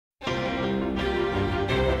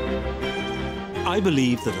I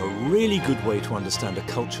believe that a really good way to understand a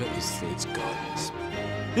culture is through its gardens.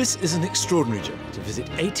 This is an extraordinary journey to visit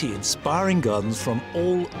 80 inspiring gardens from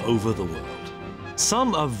all over the world.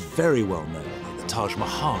 Some are very well known, like the Taj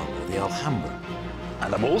Mahal or the Alhambra.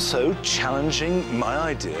 And I'm also challenging my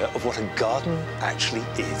idea of what a garden actually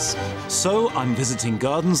is. So I'm visiting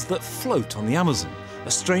gardens that float on the Amazon,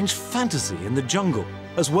 a strange fantasy in the jungle,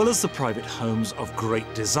 as well as the private homes of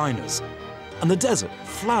great designers, and the desert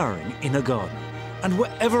flowering in a garden. And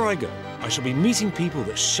wherever I go, I shall be meeting people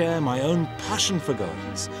that share my own passion for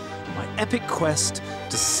gardens, my epic quest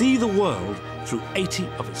to see the world through 80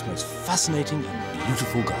 of its most fascinating and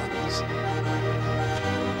beautiful gardens.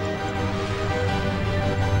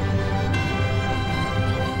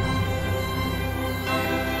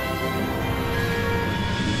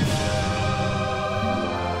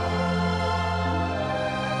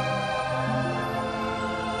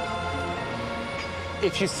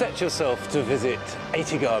 If you set yourself to visit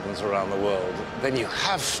 80 gardens around the world, then you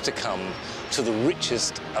have to come to the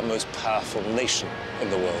richest and most powerful nation in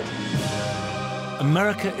the world.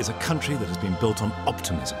 America is a country that has been built on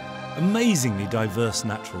optimism, amazingly diverse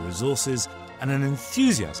natural resources, and an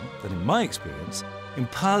enthusiasm that, in my experience,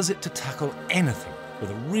 empowers it to tackle anything with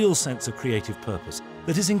a real sense of creative purpose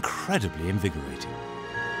that is incredibly invigorating.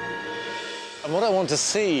 And what I want to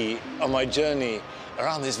see on my journey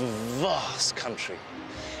around this vast country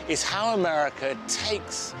is how America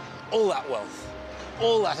takes all that wealth,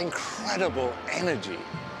 all that incredible energy,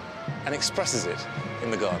 and expresses it in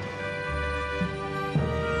the garden.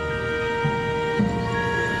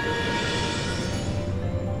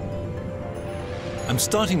 I'm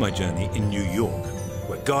starting my journey in New York,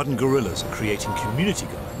 where garden gorillas are creating community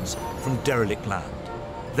gardens from derelict land.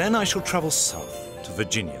 Then I shall travel south to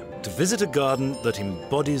Virginia to visit a garden that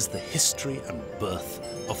embodies the history and birth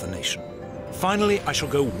of the nation. Finally, I shall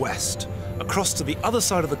go west, across to the other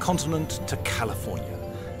side of the continent to California,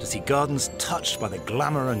 to see gardens touched by the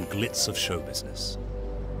glamour and glitz of show business.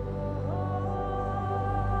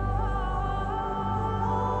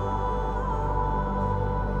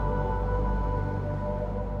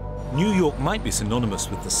 New York might be synonymous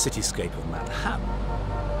with the cityscape of Manhattan,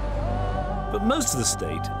 but most of the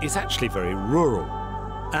state is actually very rural.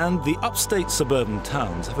 And the upstate suburban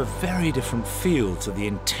towns have a very different feel to the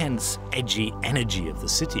intense, edgy energy of the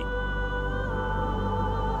city.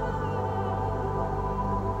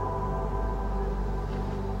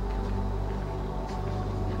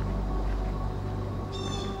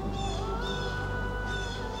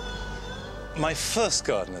 My first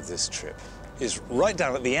garden of this trip is right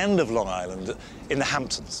down at the end of Long Island in the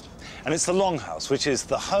Hamptons. And it's the Longhouse, which is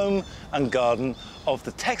the home and garden of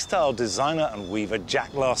the textile designer and weaver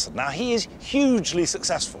Jack Larson. Now, he is hugely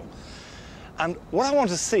successful. And what I want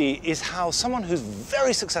to see is how someone who's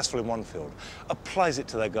very successful in one field applies it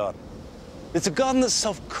to their garden. It's a garden that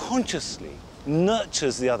self-consciously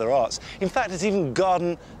nurtures the other arts. In fact, it's even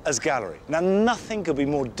garden as gallery. Now, nothing could be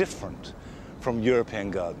more different from European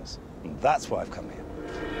gardens. And that's why I've come here.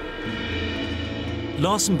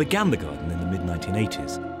 Larson began the garden in the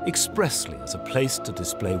mid-1980s expressly as a place to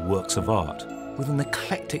display works of art with an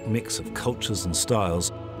eclectic mix of cultures and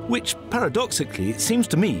styles, which, paradoxically, seems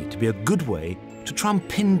to me to be a good way to try and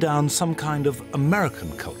pin down some kind of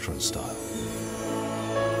American culture and style.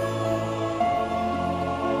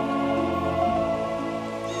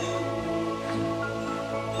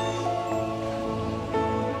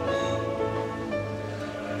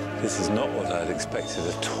 This is not what I'd expected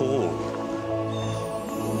at all.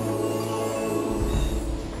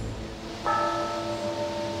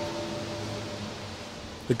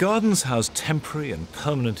 The gardens house temporary and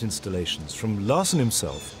permanent installations from Larson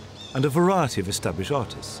himself and a variety of established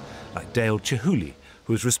artists, like Dale Chihuly,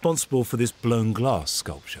 who is responsible for this blown glass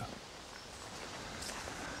sculpture.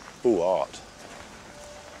 Ooh, art.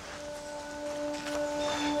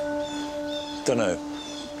 Don't know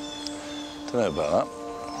about that.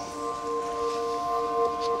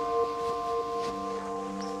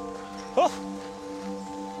 Oh!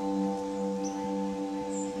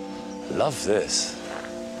 Love this.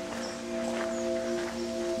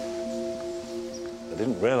 I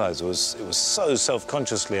didn't realize it was so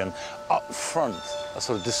self-consciously and up front, a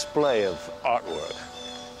sort of display of artwork.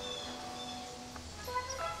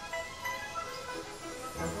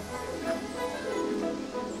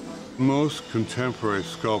 Most contemporary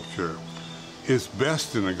sculpture is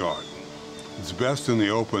best in a garden. It's best in the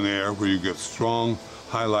open air where you get strong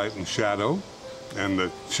highlight and shadow and the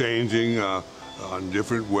changing on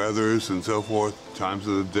different weathers and so forth, times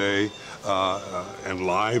of the day,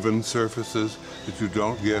 enlivened surfaces that you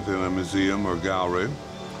don't get in a museum or gallery,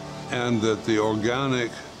 and that the organic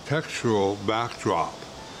architectural backdrop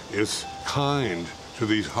is kind to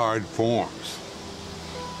these hard forms.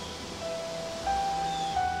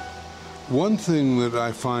 One thing that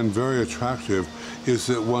I find very attractive is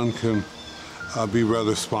that one can be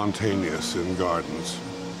rather spontaneous in gardens.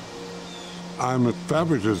 I'm a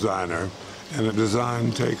fabric designer, and a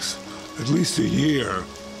design takes at least a year,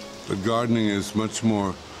 but gardening is much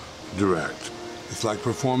more direct. It's like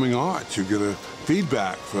performing arts. You get a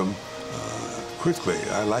feedback from quickly.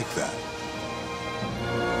 I like that.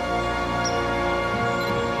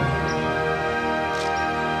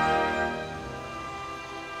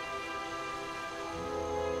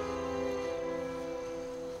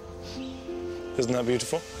 Isn't that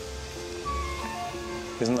beautiful?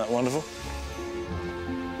 Isn't that wonderful?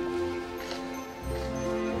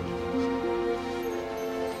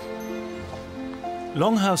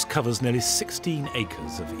 Longhouse covers nearly 16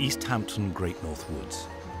 acres of East Hampton Great North Woods.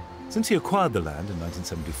 Since he acquired the land in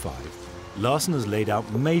 1975, Larson has laid out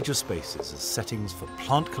major spaces as settings for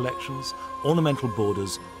plant collections, ornamental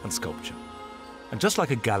borders and sculpture. And just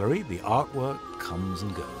like a gallery, the artwork comes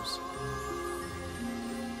and goes.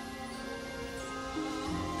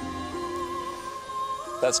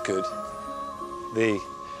 That's good. The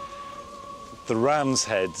ram's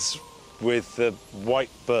heads with the white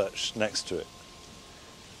birch next to it.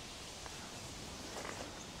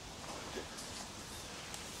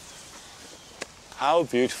 How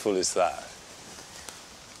beautiful is that?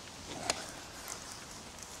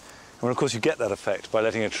 Well, of course, you get that effect by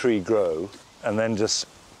letting a tree grow and then just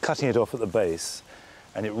cutting it off at the base,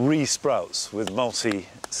 and it re-sprouts with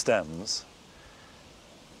multi-stems.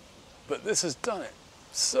 But this has done it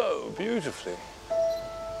so beautifully.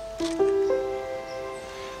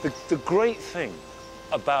 The great thing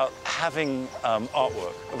about having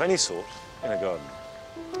artwork of any sort in a garden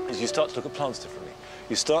is you start to look at plants differently.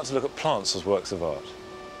 You start to look at plants as works of art.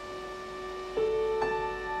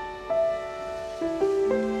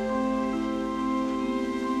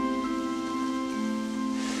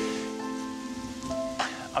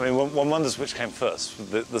 I mean, one wonders which came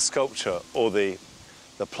first, the sculpture or the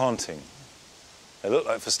planting. They look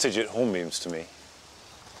like fastigiate hornbeams to me.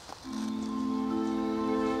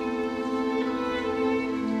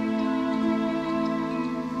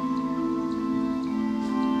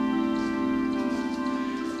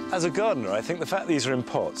 As a gardener, I think the fact these are in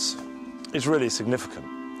pots is really significant.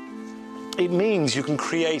 It means you can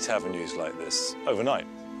create avenues like this overnight,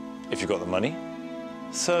 if you've got the money.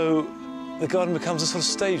 So the garden becomes a sort of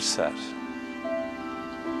stage set.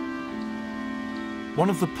 One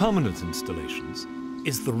of the permanent installations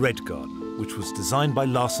is the Red Garden, which was designed by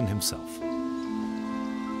Larson himself.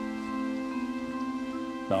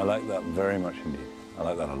 No, I like that very much indeed. I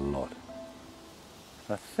like that a lot.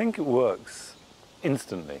 I think it works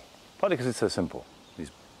instantly, partly because it's so simple.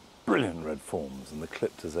 These brilliant red forms and the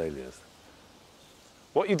clipped azaleas.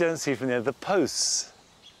 What you don't see from there, the posts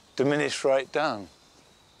diminish right down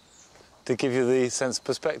to give you the sense of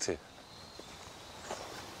perspective.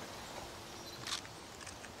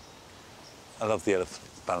 I love the elephant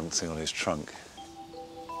balancing on his trunk.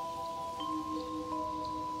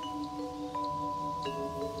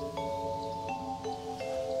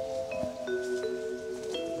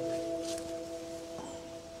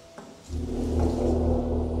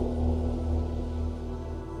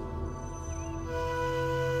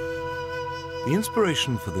 The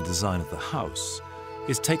inspiration for the design of the house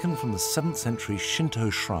is taken from the 7th century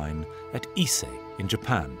Shinto shrine at Ise in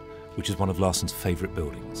Japan, which is one of Larson's favorite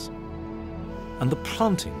buildings. And the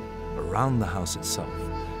planting around the house itself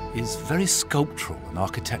is very sculptural and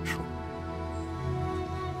architectural.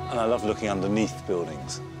 And I love looking underneath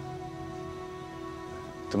buildings.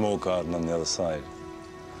 The Moore Garden on the other side.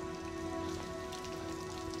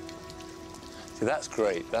 See, that's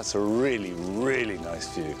great. That's a really, really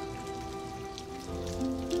nice view.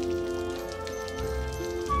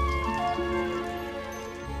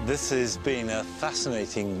 This has been a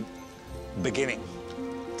fascinating beginning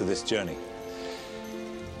to this journey.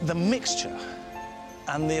 The mixture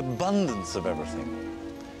and the abundance of everything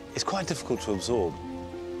is quite difficult to absorb.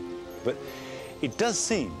 But it does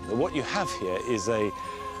seem that what you have here is an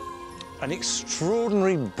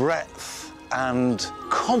extraordinary breadth and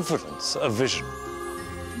confidence of vision.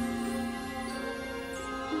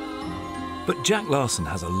 But Jack Larson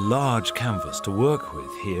has a large canvas to work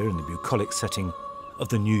with here in the bucolic setting of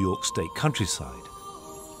the New York State countryside.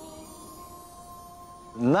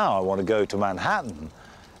 Now I want to go to Manhattan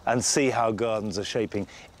and see how gardens are shaping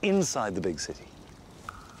inside the big city.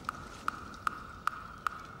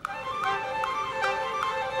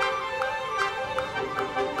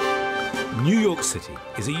 New York City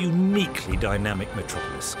is a uniquely dynamic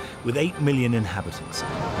metropolis with 8 million inhabitants.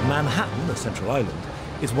 Manhattan, the central island,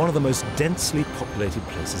 is one of the most densely populated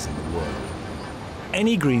places in the world.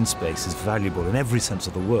 Any green space is valuable in every sense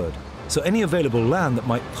of the word, so any available land that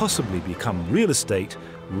might possibly become real estate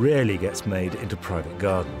rarely gets made into private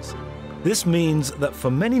gardens. This means that for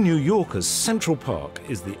many New Yorkers, Central Park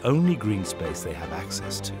is the only green space they have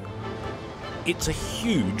access to. It's a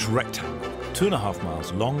huge rectangle, 2.5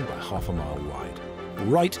 miles long by half a mile wide,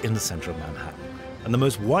 right in the center of Manhattan, and the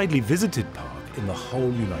most widely visited park in the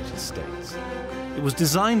whole United States. It was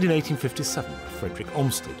designed in 1857 by Frederick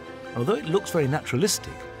Olmsted, and although it looks very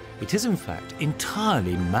naturalistic, it is in fact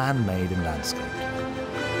entirely man-made and landscaped.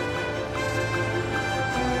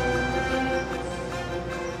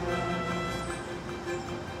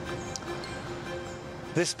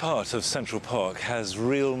 This part of Central Park has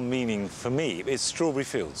real meaning for me. It's Strawberry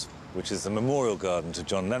Fields, which is the memorial garden to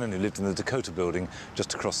John Lennon, who lived in the Dakota building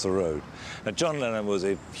just across the road. Now, John Lennon was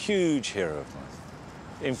a huge hero of mine.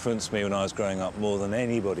 Influenced me when I was growing up more than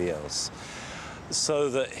anybody else. So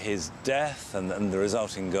that his death and the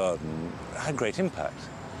resulting garden had great impact.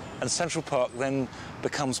 And Central Park then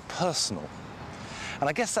becomes personal. And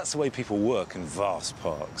I guess that's the way people work in vast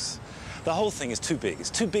parks. The whole thing is too big.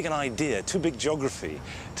 It's too big an idea, too big geography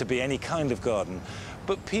to be any kind of garden.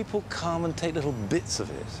 But people come and take little bits of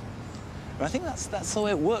it. And I think that's the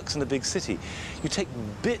way it works in a big city. You take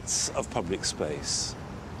bits of public space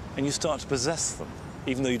and you start to possess them,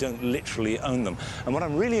 even though you don't literally own them. And what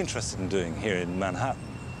I'm really interested in doing here in Manhattan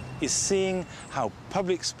is seeing how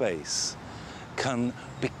public space can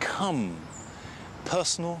become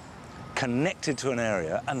personal, connected to an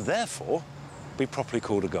area, and therefore be properly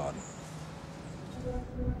called a garden.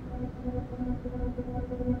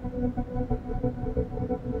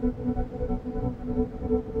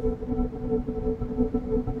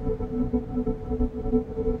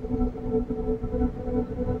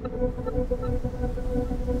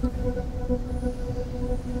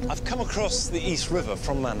 I've come across the East River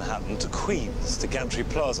from Manhattan to Queens, to Gantry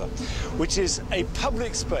Plaza, which is a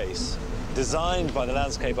public space designed by the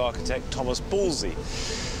landscape architect Thomas Ballsy.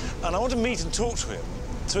 And I want to meet and talk to him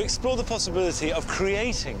to explore the possibility of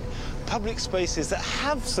creating public spaces that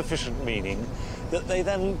have sufficient meaning that they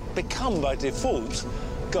then become, by default,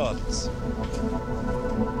 gardens.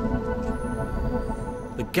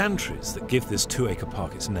 The gantries that give this 2-acre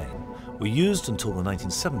park its name were used until the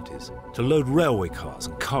 1970s to load railway cars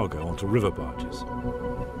and cargo onto river barges.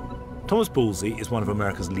 Thomas Ballsy is one of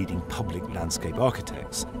America's leading public landscape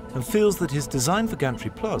architects and feels that his design for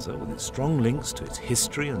Gantry Plaza, with its strong links to its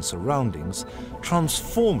history and surroundings,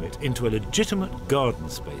 transform it into a legitimate garden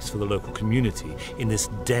space for the local community in this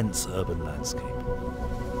dense urban landscape.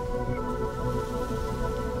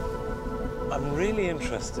 I'm really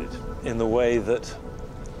interested in the way that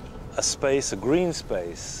a space, a green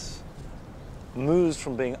space, moves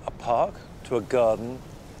from being a park to a garden,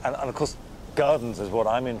 and of course, gardens is what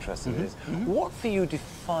I'm interested in. What for you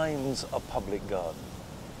defines a public garden?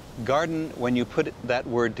 Garden, when you put that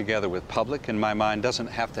word together with public, in my mind, doesn't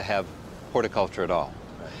have to have horticulture at all.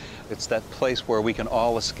 Right. It's that place where we can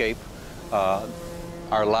all escape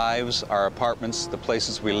our lives, our apartments, the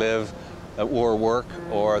places we live, or work,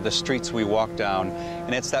 or the streets we walk down.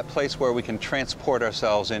 And it's that place where we can transport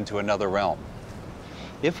ourselves into another realm.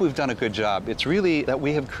 If we've done a good job, it's really that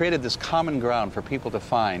we have created this common ground for people to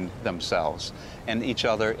find themselves and each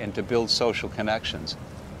other and to build social connections.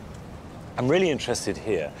 I'm really interested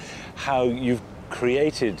here how you've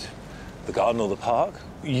created the garden or the park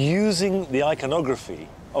using the iconography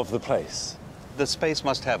of the place. The space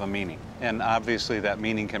must have a meaning, and obviously that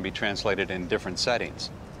meaning can be translated in different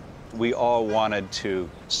settings. We all wanted to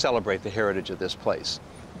celebrate the heritage of this place.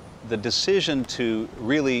 The decision to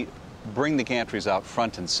really bring the gantries out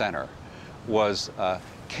front and center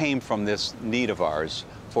came from this need of ours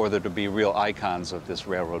for there to be real icons of this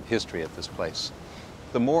railroad history at this place.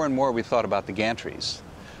 The more and more we thought about the gantries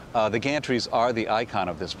are the icon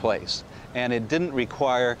of this place. And it didn't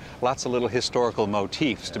require lots of little historical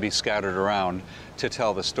motifs to be scattered around to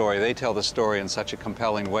tell the story. They tell the story in such a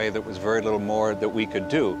compelling way that was very little more that we could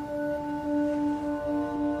do.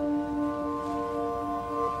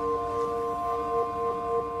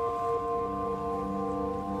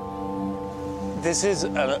 This is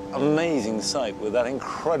an amazing site with that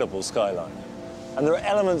incredible skyline. And there are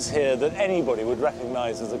elements here that anybody would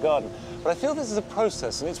recognize as a garden. But I feel this is a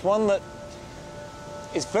process, and it's one that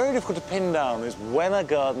is very difficult to pin down, is when a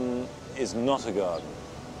garden is not a garden,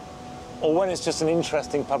 or when it's just an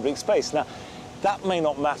interesting public space. Now, that may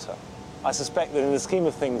not matter. I suspect that in the scheme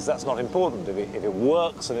of things, that's not important. If it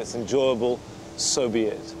works and it's enjoyable, so be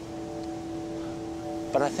it.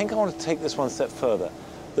 But I think I want to take this one step further.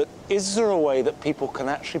 That is there a way that people can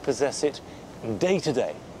actually possess it day to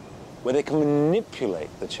day, where they can manipulate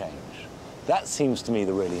the change? That seems to me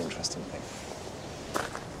the really interesting thing.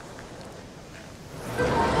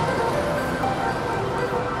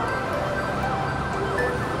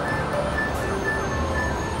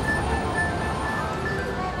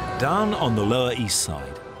 Down on the Lower East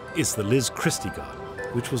Side is the Liz Christie Garden,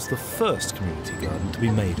 which was the first community garden to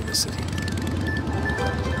be made in the city.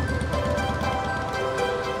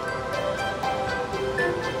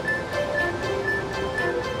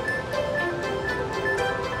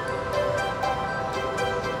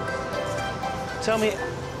 Tell me,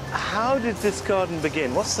 how did this garden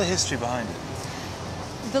begin? What's the history behind it?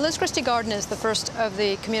 The Liz Christie Garden is the first of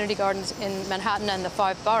the community gardens in Manhattan and the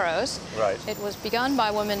 5 boroughs. Right. It was begun by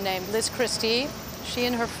a woman named Liz Christie. She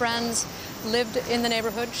and her friends lived in the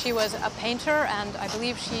neighborhood. She was a painter, and I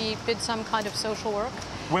believe she did some kind of social work.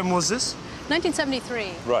 When was this?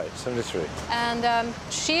 1973. Right, 73. And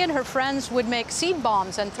she and her friends would make seed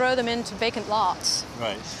bombs and throw them into vacant lots.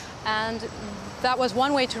 Right. And that was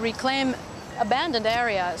one way to reclaim abandoned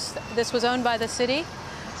areas. This was owned by the city,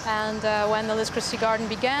 and when the Liz Christie Garden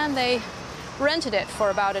began, they rented it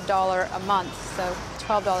for about $1 a month, so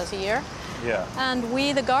 $12 a year. Yeah. And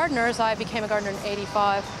we, the gardeners, I became a gardener in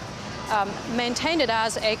 '85, maintained it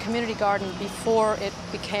as a community garden before it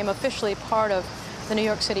became officially part of the New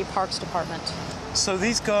York City Parks Department. So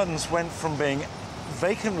these gardens went from being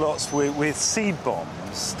vacant lots with seed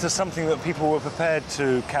bombs to something that people were prepared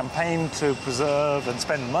to campaign to preserve and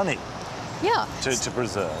spend money to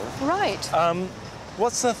preserve. Right.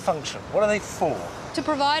 What's their function? What are they for? To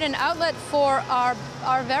provide an outlet for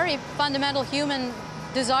our very fundamental human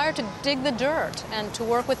desire to dig the dirt and to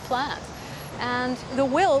work with plants. And the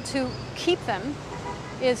will to keep them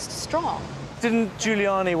is strong. Didn't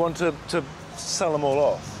Giuliani want to sell them all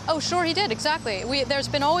off? Oh, sure he did, exactly. There's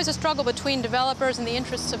been always a struggle between developers and the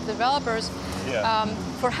interests of developers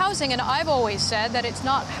for housing, and I've always said that it's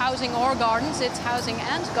not housing or gardens, it's housing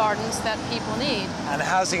and gardens that people need. And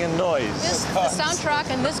housing and noise. The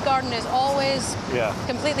soundtrack in this garden is always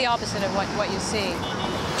completely opposite of what you see.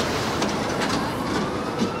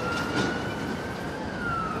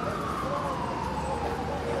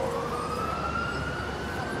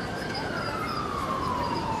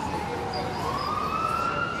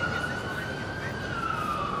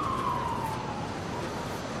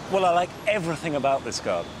 Well, I like everything about this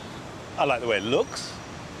garden. I like the way it looks.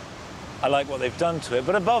 I like what they've done to it.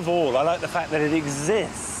 But above all, I like the fact that it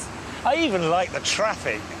exists. I even like the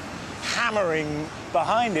traffic hammering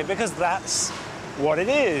behind it, because that's what it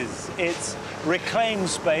is. It's reclaimed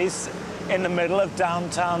space in the middle of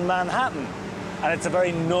downtown Manhattan. And it's a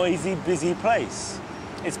very noisy, busy place.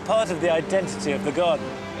 It's part of the identity of the garden.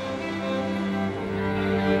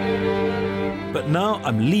 But now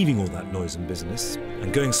I'm leaving all that noise and business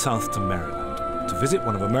and going south to Maryland to visit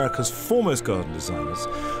one of America's foremost garden designers,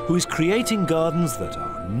 who is creating gardens that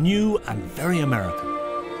are new and very American.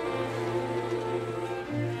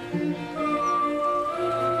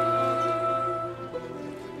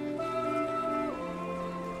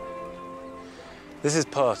 This is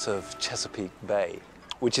part of Chesapeake Bay,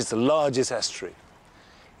 which is the largest estuary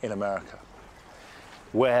in America,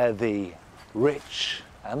 where the rich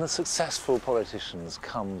and the successful politicians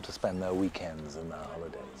come to spend their weekends and their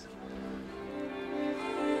holidays.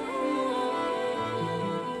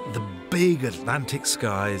 The big Atlantic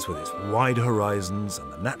skies with its wide horizons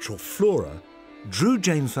and the natural flora drew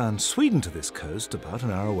James Van Sweden to this coast about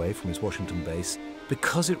an hour away from his Washington base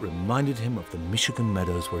because it reminded him of the Michigan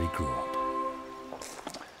meadows where he grew up.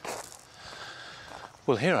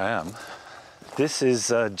 Well, here I am. This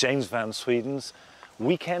is James Van Sweden's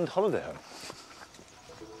weekend holiday home.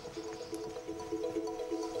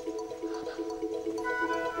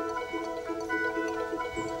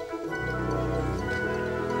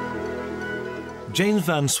 James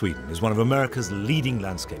Van Sweden is one of America's leading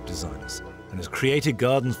landscape designers and has created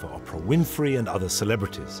gardens for Oprah Winfrey and other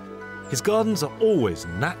celebrities. His gardens are always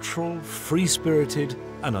natural, free-spirited,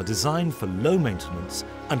 and are designed for low maintenance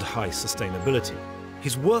and high sustainability.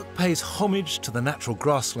 His work pays homage to the natural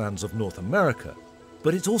grasslands of North America,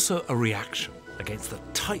 but it's also a reaction against the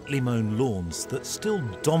tightly mown lawns that still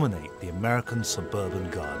dominate the American suburban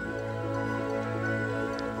garden.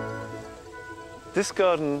 This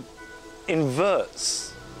garden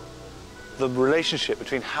inverts the relationship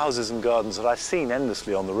between houses and gardens that I've seen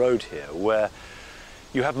endlessly on the road here, where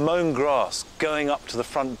you have mown grass going up to the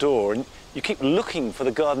front door and you keep looking for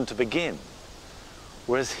the garden to begin.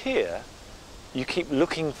 Whereas here, you keep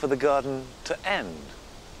looking for the garden to end,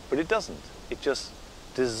 but it doesn't. It just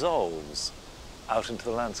dissolves out into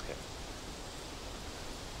the landscape.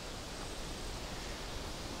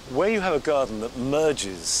 Where you have a garden that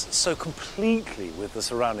merges so completely with the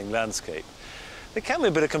surrounding landscape, there can be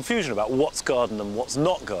a bit of confusion about what's garden and what's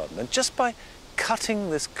not garden. And just by cutting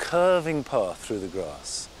this curving path through the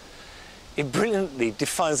grass, it brilliantly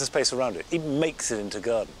defines the space around it. It makes it into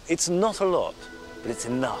garden. It's not a lot, but it's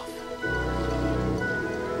enough.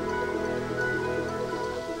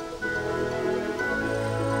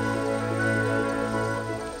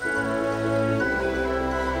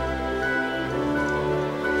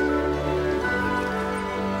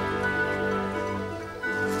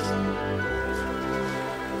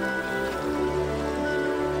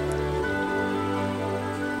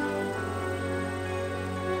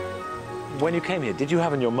 When you came here, did you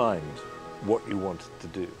have in your mind what you wanted to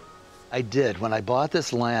do? I did. When I bought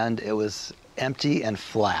this land, it was empty and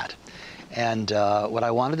flat. And what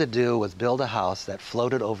I wanted to do was build a house that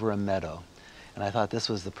floated over a meadow. And I thought this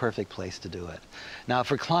was the perfect place to do it. Now,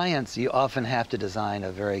 for clients, you often have to design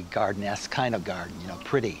a very garden-esque kind of garden, you know,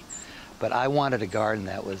 pretty. But I wanted a garden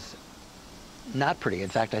that was not pretty. In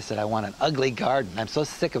fact, I said I want an ugly garden. I'm so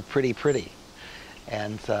sick of pretty.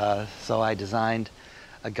 And so I designed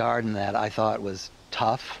a garden that I thought was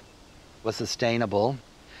tough, was sustainable,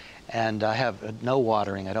 and I have no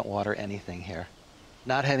watering. I don't water anything here.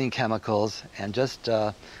 Not having chemicals, and just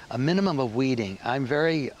a minimum of weeding. I'm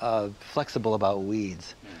very flexible about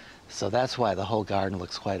weeds, so that's why the whole garden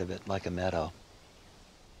looks quite a bit like a meadow.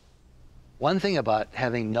 One thing about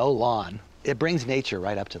having no lawn, it brings nature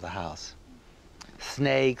right up to the house.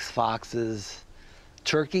 Snakes, foxes,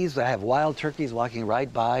 turkeys. I have wild turkeys walking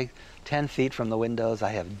right by, 10 feet from the windows. I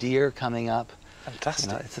have deer coming up. Fantastic.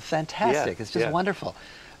 You know, it's fantastic. Yeah, it's just yeah. wonderful.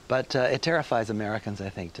 But it terrifies Americans, I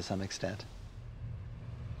think, to some extent.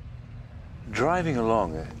 Driving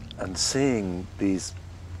along and seeing these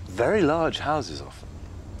very large houses often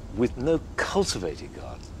with no cultivated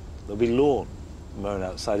garden, there'll be lawn mown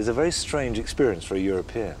outside, is a very strange experience for a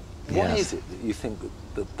European. Why Yes. is it that you think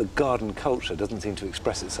that the garden culture doesn't seem to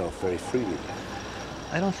express itself very freely?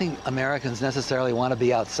 I don't think Americans necessarily want to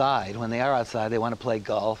be outside. When they are outside, they want to play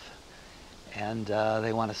golf, and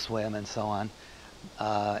they want to swim and so on,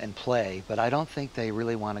 and play. But I don't think they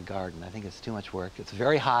really want a garden. I think it's too much work. It's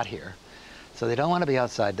very hot here, so they don't want to be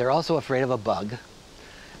outside. They're also afraid of a bug.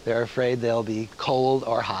 They're afraid they'll be cold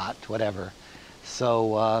or hot, whatever.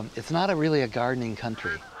 So it's not really a gardening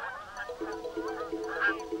country.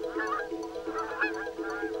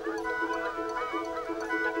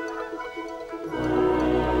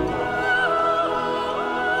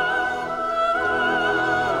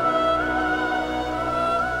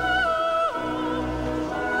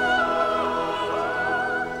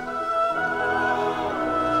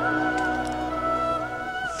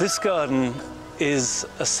 This garden is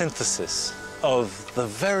a synthesis of the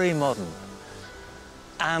very modern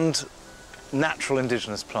and natural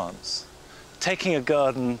indigenous plants, taking a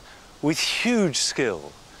garden with huge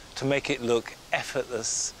skill to make it look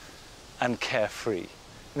effortless and carefree.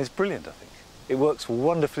 And it's brilliant, I think. It works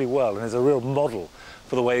wonderfully well and is a real model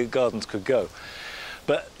for the way gardens could go.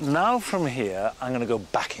 But now from here, I'm going to go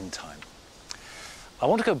back in time. I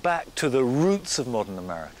want to go back to the roots of modern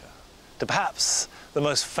America, to perhaps the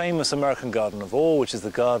most famous American garden of all, which is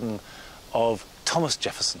the garden of Thomas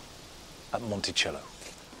Jefferson at Monticello.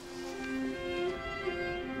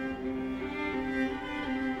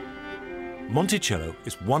 Monticello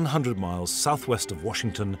is 100 miles southwest of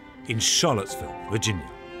Washington in Charlottesville, Virginia.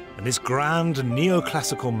 And this grand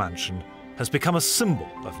neoclassical mansion has become a symbol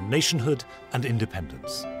of nationhood and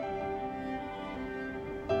independence.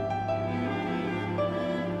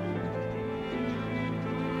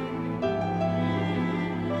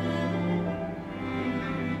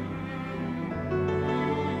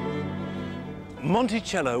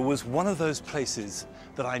 Monticello was one of those places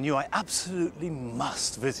that I knew I absolutely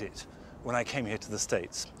must visit when I came here to the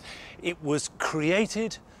States. It was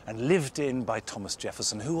created and lived in by Thomas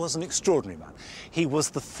Jefferson, who was an extraordinary man. He was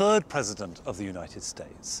the third president of the United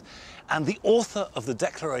States and the author of the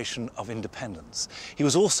Declaration of Independence. He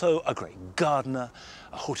was also a great gardener,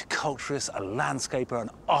 a horticulturist, a landscaper, an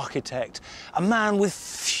architect, a man with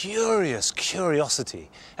furious curiosity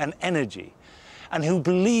and energy, and who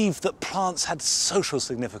believed that plants had social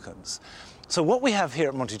significance. So what we have here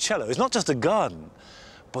at Monticello is not just a garden,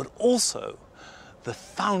 but also the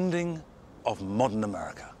founding of modern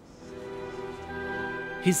America.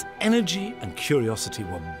 His energy and curiosity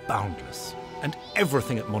were boundless, and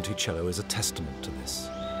everything at Monticello is a testament to this.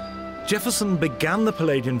 Jefferson began the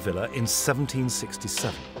Palladian Villa in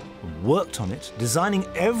 1767 and worked on it, designing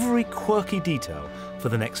every quirky detail for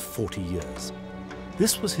the next 40 years.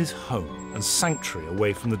 This was his home and sanctuary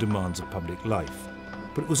away from the demands of public life.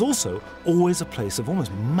 But it was also always a place of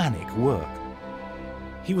almost manic work.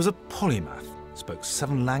 He was a polymath, spoke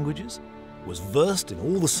 7 languages, was versed in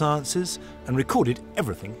all the sciences, and recorded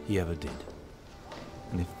everything he ever did.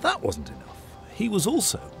 And if that wasn't enough, he was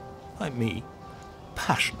also, like me,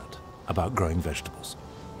 passionate about growing vegetables.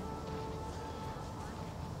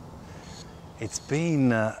 It's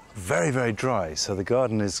been very, very dry, so the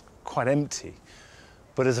garden is quite empty.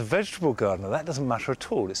 But as a vegetable gardener, that doesn't matter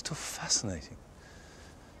at all. It's still fascinating.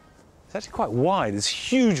 It's actually quite wide. It's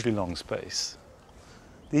hugely long space.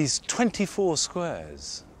 These 24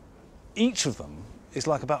 squares, each of them is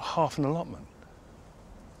like about half an allotment.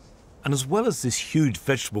 And as well as this huge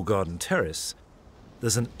vegetable garden terrace,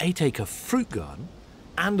 there's an 8-acre fruit garden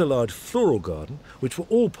and a large floral garden, which were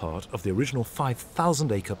all part of the original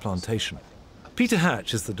 5,000-acre plantation. Peter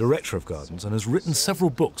Hatch is the director of gardens and has written several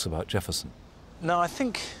books about Jefferson. Now, I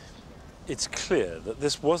think it's clear that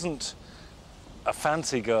this wasn't a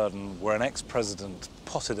fancy garden where an ex-president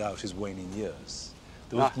potted out his waning years.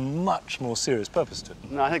 There was much more serious purpose to it.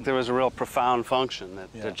 No, I think there was a real profound function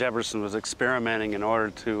that Jefferson was experimenting in order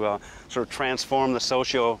to sort of transform the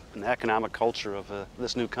socio and economic culture of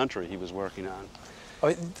this new country he was working on.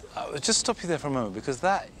 I'll just stop you there for a moment, because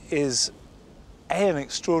that is an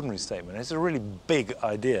extraordinary statement. It's a really big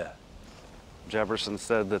idea. Jefferson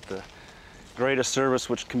said that the greatest service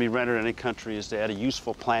which can be rendered in any country is to add a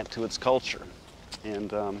useful plant to its culture.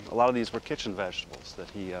 And a lot of these were kitchen vegetables that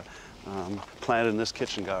he planted in this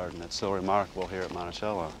kitchen garden that's so remarkable here at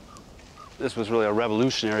Monticello. This was really a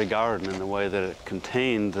revolutionary garden in the way that it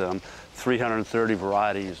contained 330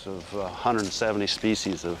 varieties of 170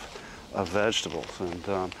 species of vegetables.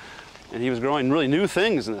 And he was growing really new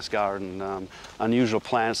things in this garden, unusual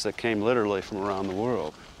plants that came literally from around the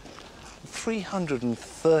world.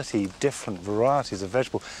 330 different varieties of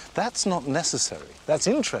vegetable. That's not necessary. That's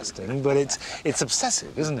interesting, but it's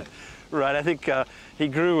obsessive, isn't it? Right. I think he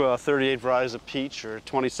grew 38 varieties of peach or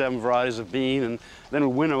 27 varieties of bean, and then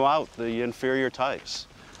would winnow out the inferior types.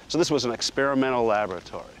 So this was an experimental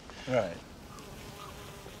laboratory. Right.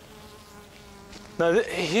 Now,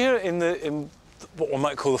 here in what one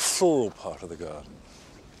might call the floral part of the garden,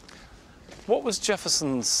 what was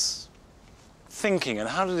Jefferson's thinking, and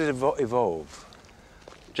how did it evolve?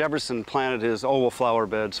 Jefferson planted his oval flower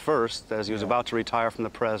beds first as he was about to retire from the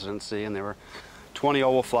presidency, and there were 20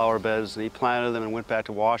 oval flower beds, and he planted them and went back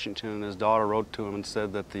to Washington, and his daughter wrote to him and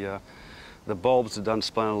said that the bulbs had done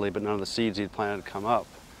splendidly, but none of the seeds he'd planted had come up.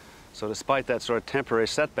 So despite that sort of temporary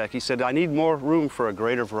setback, he said, I need more room for a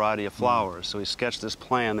greater variety of flowers. So he sketched this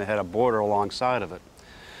plan that had a border alongside of it.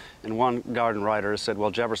 And one garden writer said,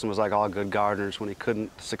 well, Jefferson was like all good gardeners. When he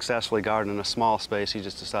couldn't successfully garden in a small space, he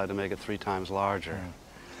just decided to make it 3 times larger.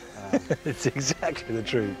 It's exactly the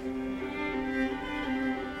truth.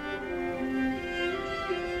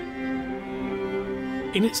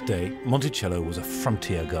 In its day, Monticello was a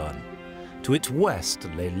frontier garden. To its west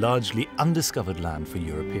lay largely undiscovered land for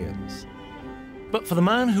Europeans. But for the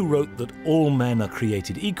man who wrote that all men are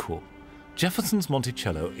created equal, Jefferson's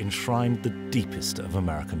Monticello enshrined the deepest of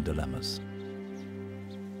American dilemmas.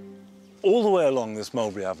 All the way along this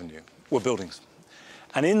Mulberry Avenue were buildings.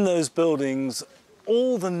 And in those buildings,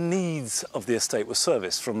 all the needs of the estate were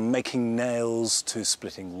serviced, from making nails to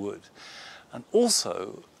splitting wood. And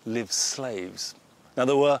also lived slaves. Now,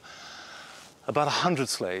 there were about 100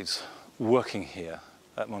 slaves working here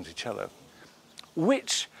at Monticello,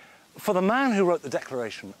 which, for the man who wrote the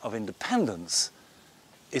Declaration of Independence,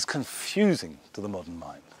 is confusing to the modern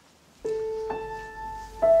mind.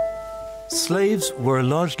 Slaves were a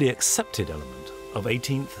largely accepted element of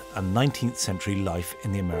 18th and 19th century life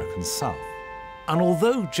in the American South. And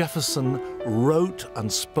although Jefferson wrote and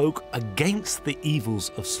spoke against the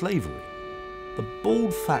evils of slavery, the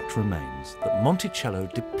bald fact remains that Monticello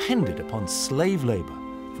depended upon slave labor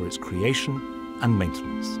for its creation and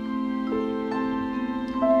maintenance.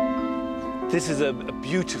 This is a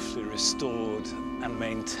beautifully restored and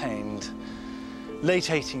maintained late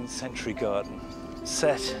 18th century garden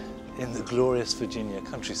set in the glorious Virginia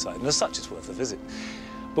countryside, and as such it's worth a visit.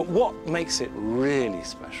 But what makes it really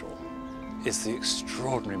special is the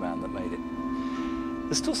extraordinary man that made it.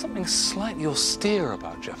 There's still something slightly austere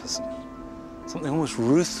about Jefferson, something almost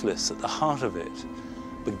ruthless at the heart of it.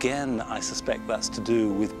 Again, I suspect that's to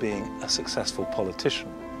do with being a successful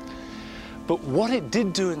politician. But what it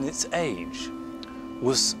did do in its age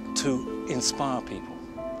was to inspire people,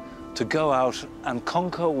 to go out and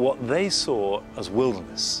conquer what they saw as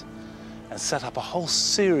wilderness and set up a whole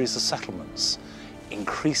series of settlements,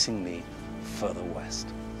 increasingly further west.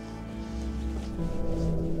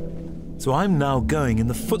 So I'm now going in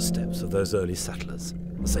the footsteps of those early settlers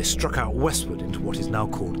as they struck out westward into what is now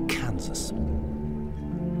called Kansas.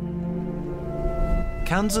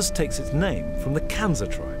 Kansas takes its name from the Kansa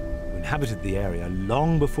tribe, who inhabited the area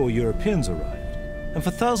long before Europeans arrived, and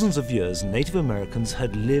for thousands of years Native Americans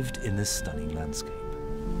had lived in this stunning landscape.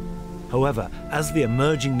 However, as the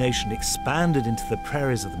emerging nation expanded into the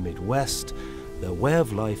prairies of the Midwest, their way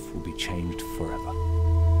of life would be changed forever.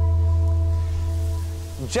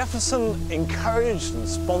 Jefferson encouraged and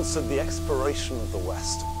sponsored the exploration of the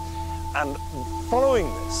West, and following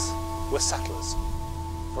this were settlers,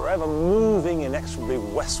 forever moving inexorably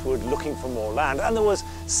westward looking for more land, and there was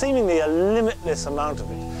seemingly a limitless amount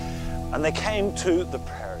of it. And they came to the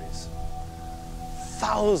prairies,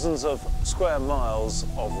 thousands of square miles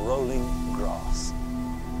of rolling grass.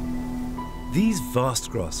 These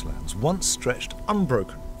vast grasslands once stretched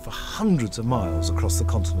unbroken for hundreds of miles across the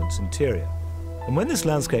continent's interior. And when this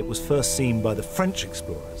landscape was first seen by the French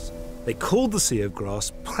explorers, they called the sea of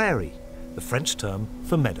grass prairie, the French term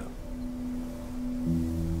for meadow.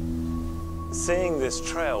 Seeing this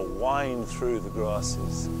trail wind through the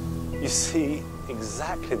grasses, you see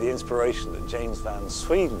exactly the inspiration that James van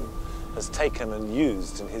Sweden has taken and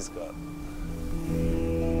used in his garden.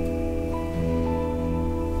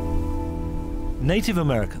 Native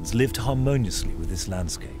Americans lived harmoniously with this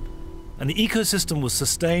landscape, and the ecosystem was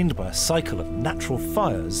sustained by a cycle of natural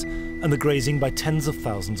fires and the grazing by tens of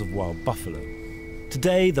thousands of wild buffalo.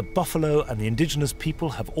 Today, the buffalo and the indigenous people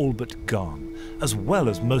have all but gone, as well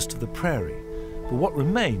as most of the prairie, but what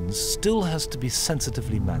remains still has to be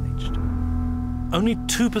sensitively managed. Only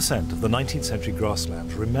 2% of the 19th century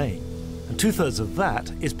grasslands remain, and 2/3 of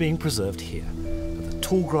that is being preserved here, at the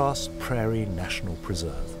Tallgrass Prairie National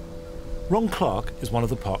Preserve. Ron Clark is one of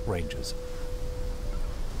the park rangers.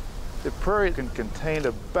 The prairie can contain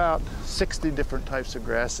about 60 different types of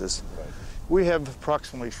grasses. Right. We have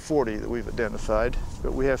approximately 40 that we've identified,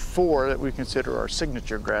 but we have 4 that we consider our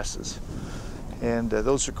signature grasses. And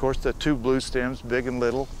those are, of course, the 2 blue stems, big and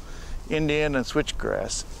little, Indian and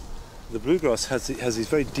switchgrass. The bluegrass has these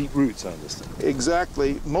very deep roots, I understand.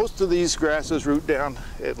 Exactly. Most of these grasses root down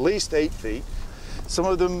at least 8 feet. Some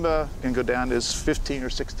of them can go down as 15 or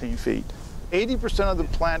 16 feet. 80% of the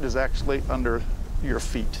plant is actually under your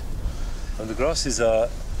feet. And the grasses are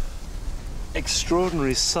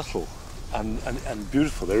extraordinarily subtle and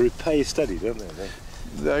beautiful. They repay study, don't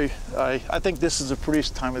they? I think this is the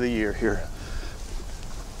prettiest time of the year here.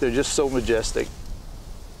 They're just so majestic.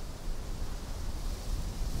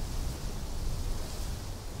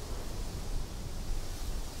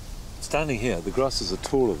 Standing here, the grasses are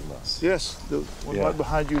taller than us. Yes, the one right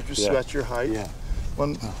behind you just about your height. Yeah.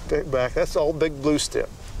 One back, that's all big blue stem.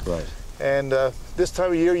 Right. And this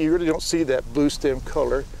time of year, you really don't see that blue stem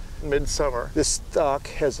color. Midsummer, this stalk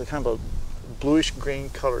has a kind of a bluish-green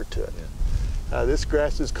color to it. Yeah. This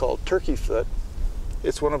grass is called turkey foot.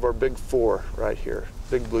 It's one of our big 4 right here,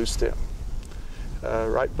 big blue stem.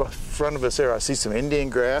 Right in front of us there, I see some Indian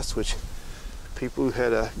grass, which people who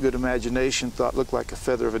had a good imagination thought looked like a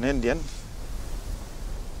feather of an Indian.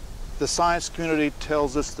 The science community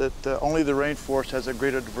tells us that only the rainforest has a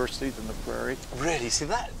greater diversity than the prairie. Really? See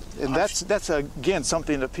that? And that's again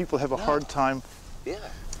something that people have a hard time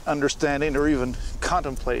understanding or even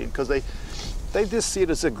contemplating, because they just see it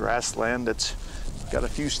as a grassland that's got a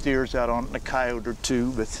few steers out on it and a coyote or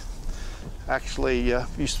 2, but actually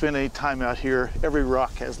if you spend any time out here, every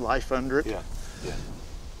rock has life under it. Yeah. Yeah.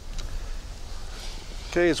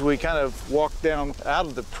 Okay, as we kind of walk down out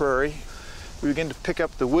of the prairie, we begin to pick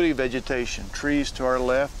up the woody vegetation, trees to our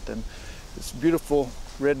left, and this beautiful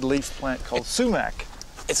red leaf plant called sumac.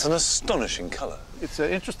 It's an astonishing color. It's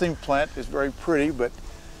an interesting plant. It's very pretty, but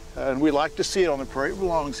and we like to see it on the prairie. It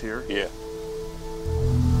belongs here. Yeah.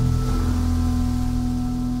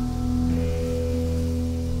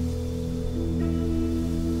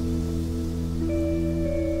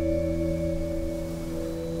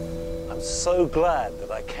 I'm so glad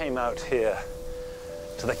that I came out here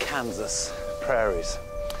to the Kansas prairies.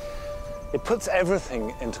 It puts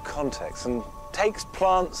everything into context and takes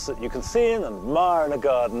plants that you can see and admire in a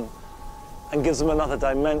garden and gives them another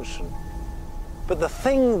dimension. But the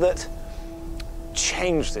thing that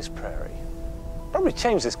changed this prairie, probably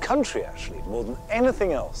changed this country actually, more than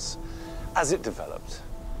anything else, as it developed,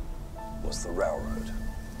 was the railroad.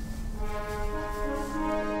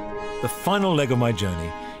 The final leg of my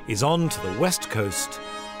journey is on to the West Coast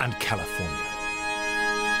and California.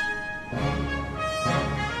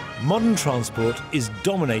 Modern transport is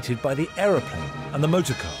dominated by the aeroplane and the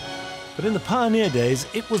motor car, but in the pioneer days,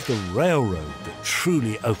 it was the railroad that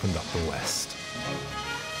truly opened up the West.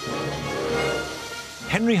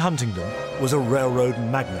 Henry Huntingdon was a railroad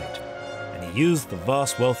magnate, and he used the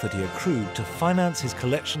vast wealth that he accrued to finance his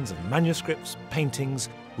collections of manuscripts, paintings,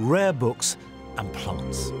 rare books, and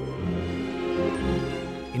plants.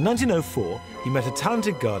 In 1904, he met a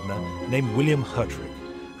talented gardener named William Hertwig,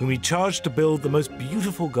 whom he charged to build the most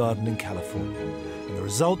beautiful garden in California. And the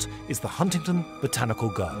result is the Huntington Botanical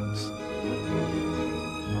Gardens.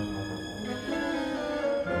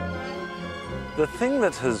 The thing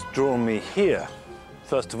that has drawn me here,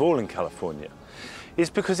 first of all in California, is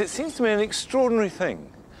because it seems to me an extraordinary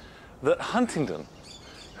thing that Huntington,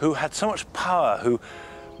 who had so much power, who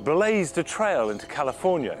blazed a trail into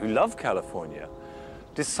California, who loved California,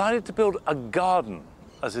 decided to build a garden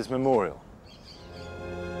as his memorial.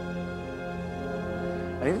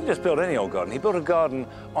 And he didn't just build any old garden, he built a garden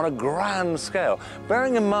on a grand scale,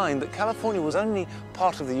 bearing in mind that California was only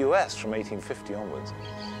part of the US from 1850 onwards.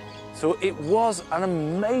 So it was an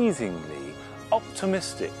amazingly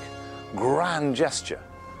optimistic, grand gesture.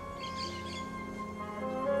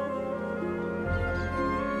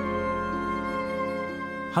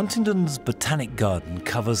 Huntington's Botanic Garden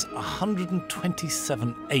covers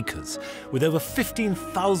 127 acres, with over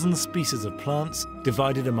 15,000 species of plants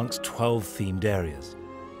divided amongst 12 themed areas.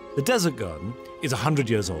 The Desert Garden is 100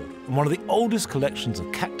 years old and one of the oldest collections of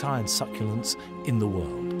cacti and succulents in the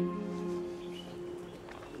world.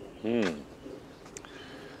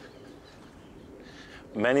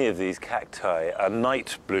 Many of these cacti are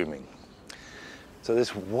night blooming. So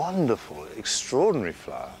this wonderful, extraordinary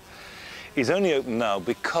flower is only open now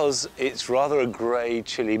because it's rather a grey,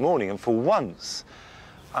 chilly morning. And for once,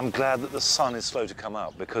 I'm glad that the sun is slow to come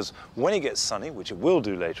out, because when it gets sunny, which it will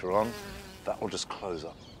do later on, that will just close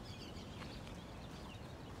up.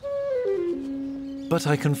 But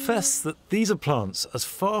I confess that these are plants as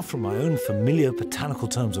far from my own familiar botanical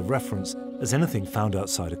terms of reference as anything found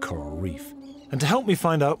outside a coral reef. And to help me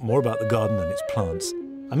find out more about the garden and its plants,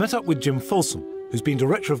 I met up with Jim Folsom, who's been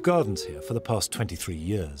Director of Gardens here for the past 23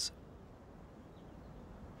 years.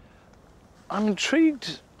 I'm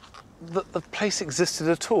intrigued that the place existed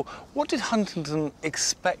at all. What did Huntington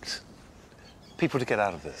expect people to get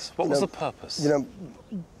out of this? What was the purpose? You know,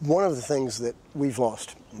 one of the things that we've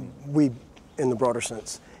lost, we in the broader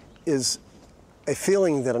sense, is a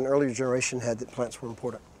feeling that an earlier generation had that plants were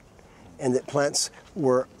important, and that plants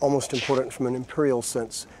were almost important from an imperial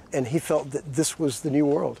sense. And he felt that this was the new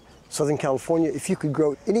world. Southern California, if you could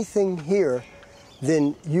grow anything here,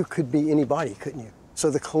 then you could be anybody, couldn't you?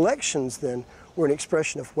 So the collections then were an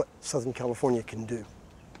expression of what Southern California can do.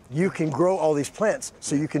 You can grow all these plants,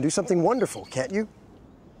 so you can do something wonderful, can't you?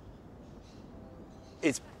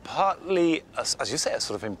 It's partly, as you say, a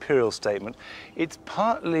sort of imperial statement. It's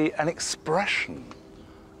partly an expression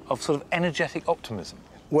of sort of energetic optimism.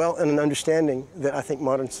 Well, and an understanding that I think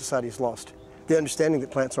modern society has lost. The understanding that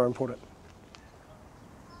plants are important.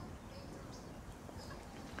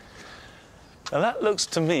 Now that looks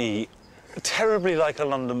to me terribly like a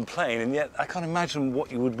London plane, and yet I can't imagine what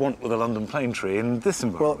you would want with a London plane tree in this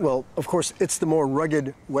environment. Well, of course, it's the more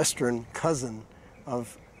rugged western cousin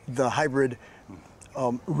of the hybrid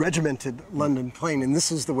regimented London plane, and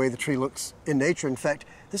this is the way the tree looks in nature. In fact,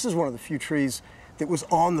 this is one of the few trees that was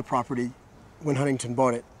on the property when Huntington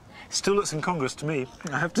bought it. It still looks incongruous to me,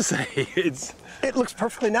 I have to say. It looks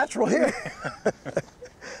perfectly natural here.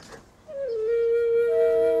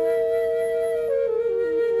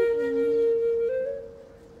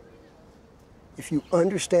 If you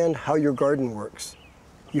understand how your garden works,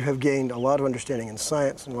 you have gained a lot of understanding in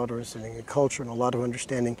science, and a lot of understanding in culture, and a lot of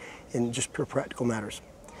understanding in just pure practical matters.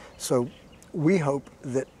 So we hope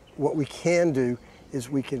that what we can do is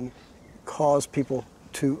we can cause people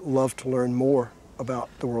to love to learn more about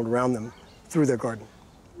the world around them through their garden.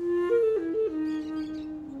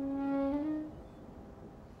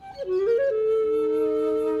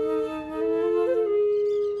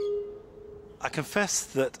 I confess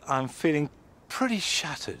that I'm feeling pretty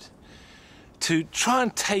shattered to try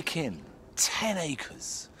and take in 10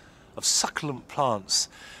 acres of succulent plants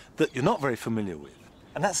that you're not very familiar with.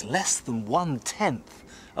 And that's less than 1/10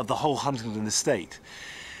 of the whole Huntington estate.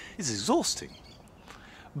 It's exhausting.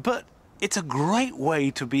 But it's a great way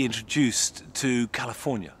to be introduced to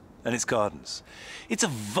California and its gardens. It's a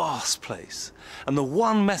vast place. And the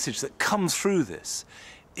one message that comes through this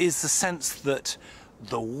is the sense that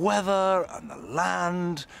the weather and the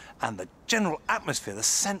land and the general atmosphere, the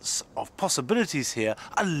sense of possibilities here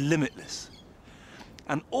are limitless.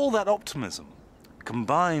 And all that optimism,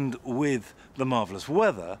 combined with the marvelous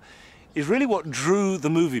weather, is really what drew the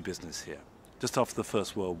movie business here, just after the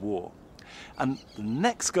First World War. And the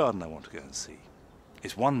next garden I want to go and see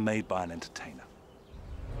is one made by an entertainer.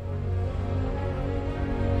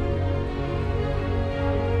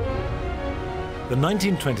 The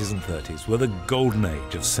 1920s and 30s were the golden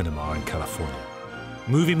age of cinema in California.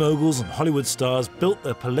 Movie moguls and Hollywood stars built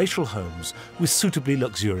their palatial homes with suitably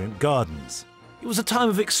luxuriant gardens. It was a time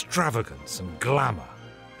of extravagance and glamour,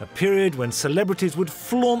 a period when celebrities would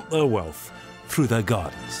flaunt their wealth through their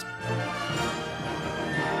gardens.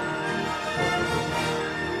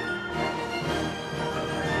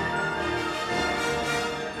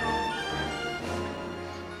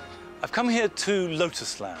 I've come here to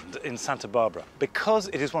Lotus Land in Santa Barbara because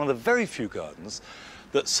it is one of the very few gardens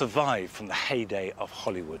that survived from the heyday of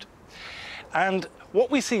Hollywood. And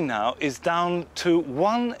what we see now is down to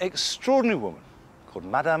one extraordinary woman called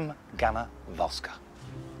Madame Ganna Walska.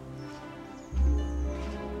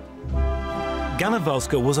 Ganna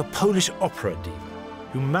Walska was a Polish opera diva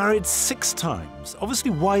who married 6 times,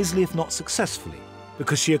 obviously wisely if not successfully,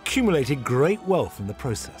 because she accumulated great wealth in the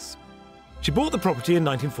process. She bought the property in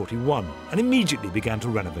 1941 and immediately began to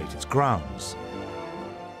renovate its grounds.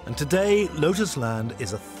 And today, Lotus Land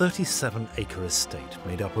is a 37-acre estate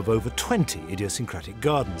made up of over 20 idiosyncratic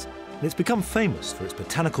gardens, and it's become famous for its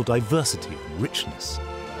botanical diversity and richness.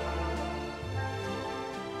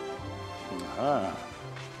 Now,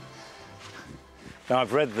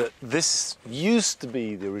 I've read that this used to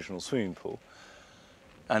be the original swimming pool,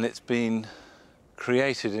 and it's been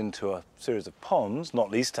created into a series of ponds,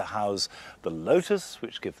 not least to house the lotus,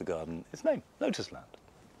 which give the garden its name, Lotus Land.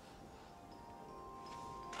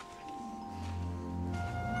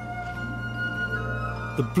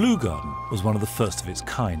 The Blue Garden was one of the first of its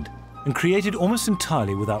kind, and created almost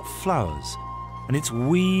entirely without flowers, and its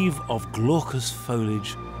weave of glaucous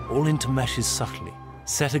foliage all intermeshes subtly,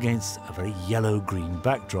 set against a very yellow-green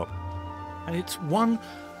backdrop. And it's one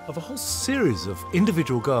of a whole series of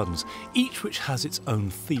individual gardens, each which has its own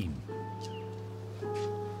theme.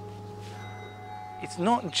 It's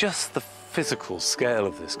not just the physical scale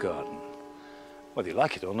of this garden, whether you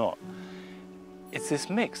like it or not. It's this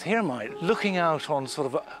mix. Here am I looking out on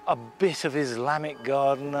sort of a bit of Islamic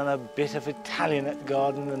garden and a bit of Italianate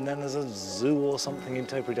garden, and then there's a zoo or something in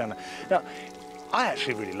Topridana. Now, I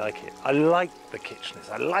actually really like it. I like the kitschness.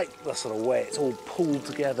 I like the sort of way it's all pulled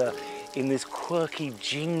together in this quirky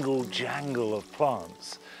jingle-jangle of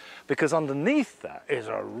plants, because underneath that is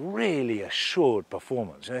a really assured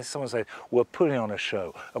performance. You know, someone says, we're putting on a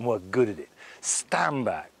show and we're good at it. Stand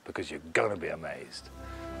back, because you're gonna be amazed.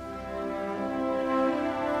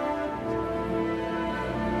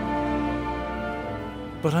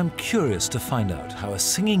 But I'm curious to find out how a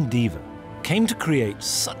singing diva came to create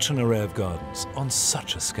such an array of gardens on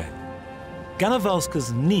such a scale. Ganna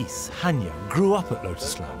Walska's niece, Hania, grew up at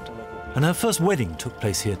Lotus Land, and her first wedding took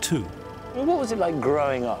place here too. Well, what was it like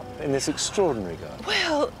growing up in this extraordinary garden?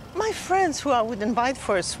 Well, my friends who I would invite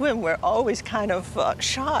for a swim were always kind of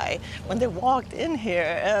shy when they walked in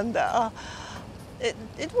here, and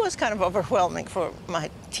it was kind of overwhelming for my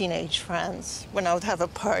teenage friends. When I would have a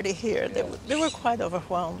party here, they were quite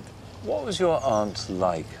overwhelmed. What was your aunt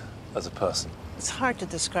like as a person? It's hard to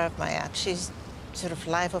describe my aunt. She's sort of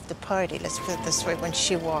life of the party, let's put it this way. When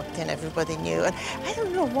she walked in, everybody knew. And I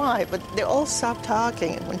don't know why, but they all stopped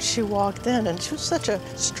talking when she walked in, and she was such a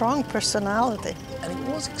strong personality. And it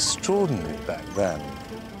was extraordinary back then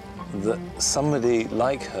that somebody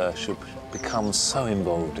like her should become so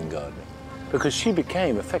involved in gardening, because she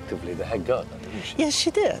became effectively the head gardener, didn't she? Yes,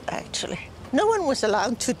 she did, actually. No one was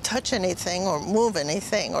allowed to touch anything or move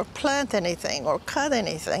anything or plant anything or cut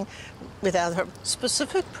anything without her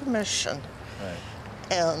specific permission. Right.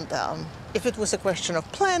 And if it was a question of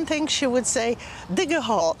planting, she would say, dig a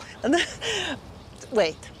hole. And then,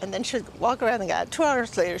 wait. And then she'd walk around the garden. 2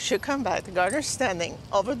 hours later, she'd come back, the gardener's standing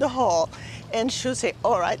over the hole, and she'd say,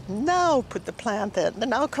 all right, now put the plant in.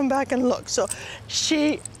 Then I'll come back and look. So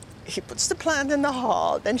he puts the plant in the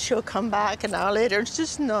hole, then she'll come back an hour later and she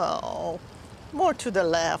says, no, more to the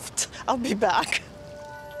left. I'll be back.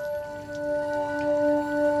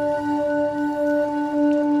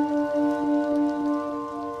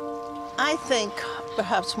 I think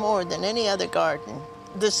perhaps more than any other garden,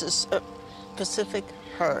 this is Pacific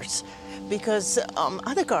hers, because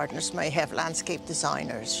other gardeners may have landscape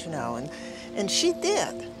designers, you know, and she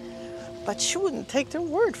did. But she wouldn't take their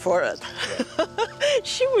word for it.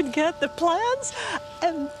 She would get the plans,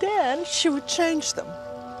 and then she would change them.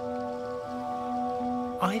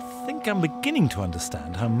 I think I'm beginning to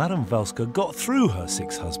understand how Madame Walska got through her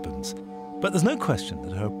 6 husbands. But there's no question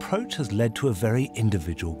that her approach has led to a very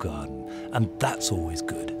individual garden, and that's always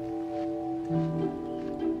good.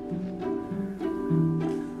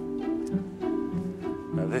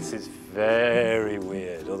 Now this is very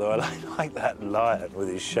weird, although I like that lion with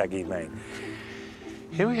his shaggy mane.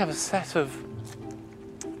 Here we have a set of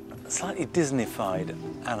slightly Disney-fied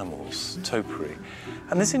animals, topiary,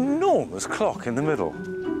 and this enormous clock in the middle.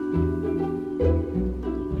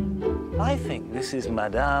 I think this is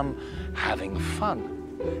Madame having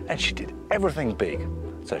fun, and she did everything big.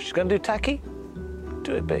 So she's going to do tacky,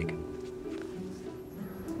 do it big.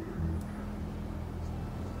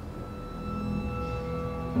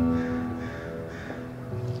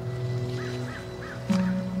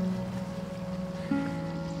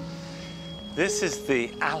 This is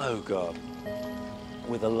the aloe garden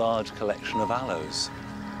with a large collection of aloes.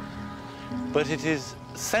 But it is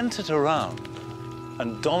centered around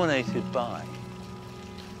and dominated by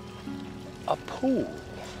a pool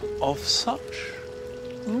of such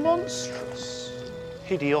monstrous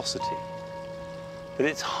hideosity that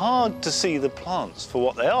it's hard to see the plants for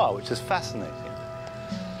what they are, which is fascinating.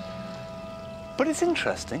 But it's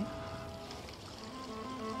interesting.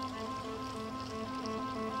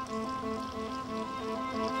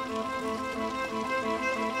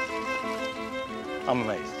 I'm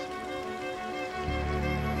amazed.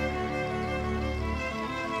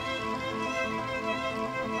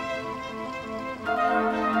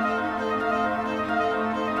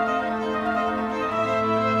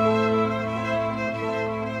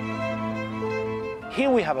 Here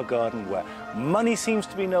we have a garden where money seems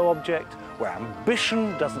to be no object, where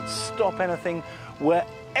ambition doesn't stop anything, where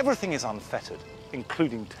everything is unfettered,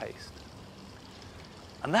 including taste.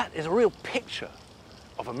 And that is a real picture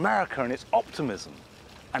of America and its optimism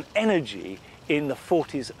and energy in the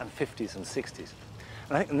 40s and 50s and 60s.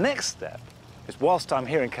 And I think the next step is, whilst I'm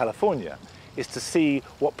here in California, is to see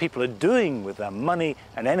what people are doing with their money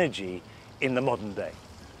and energy in the modern day.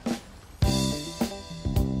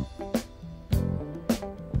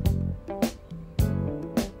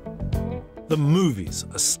 The movies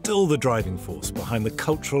are still the driving force behind the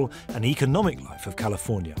cultural and economic life of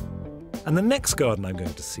California. And the next garden I'm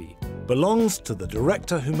going to see belongs to the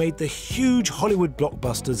director who made the huge Hollywood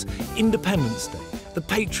blockbusters Independence Day, The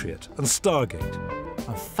Patriot and Stargate.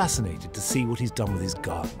 I'm fascinated to see what he's done with his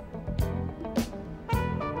garden.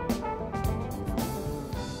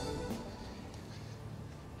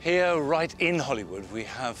 Here, right in Hollywood, we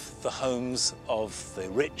have the homes of the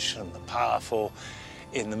rich and the powerful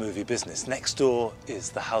in the movie business. Next door is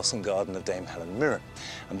the house and garden of Dame Helen Mirren.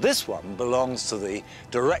 And this one belongs to the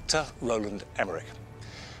director, Roland Emmerich.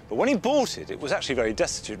 But when he bought it, it was actually very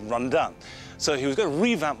destitute and run down. So he was going to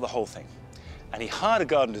revamp the whole thing. And he hired a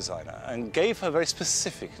garden designer and gave her very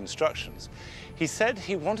specific instructions. He said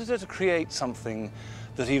he wanted her to create something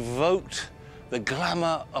that evoked the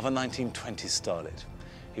glamour of a 1920s starlet.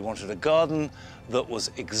 He wanted a garden that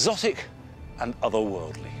was exotic and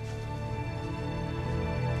otherworldly.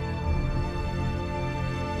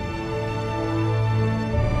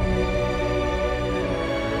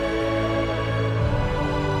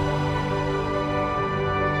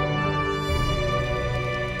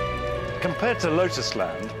 Compared to Lotus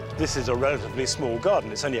Land, this is a relatively small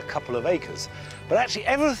garden. It's only a couple of acres. But actually,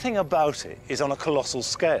 everything about it is on a colossal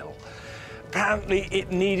scale. Apparently,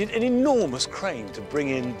 it needed an enormous crane to bring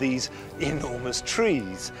in these enormous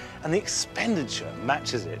trees, and the expenditure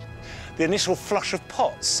matches it. The initial flush of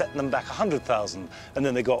pots set them back 100,000, and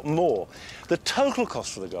then they got more. The total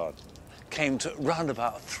cost for the garden came to round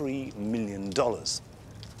about $3 million.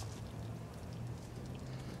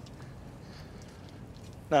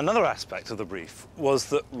 Now, another aspect of the brief was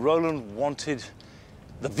that Roland wanted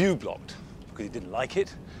the view blocked because he didn't like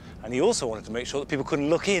it, and he also wanted to make sure that people couldn't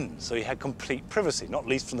look in, so he had complete privacy, not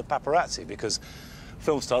least from the paparazzi, because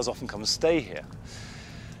film stars often come and stay here.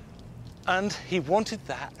 And he wanted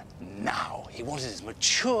that now. He wanted his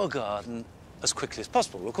mature garden as quickly as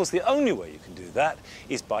possible. Of course, the only way you can do that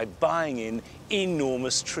is by buying in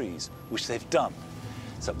enormous trees, which they've done.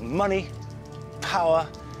 So money, power,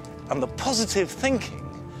 and the positive thinking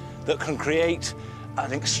that can create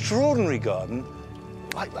an extraordinary garden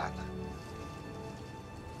like that.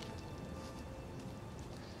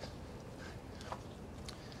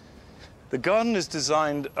 The garden is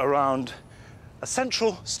designed around a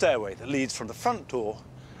central stairway that leads from the front door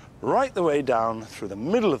right the way down through the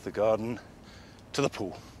middle of the garden to the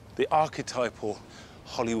pool, the archetypal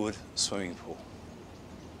Hollywood swimming pool.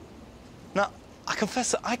 Now, I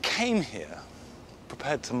confess that I came here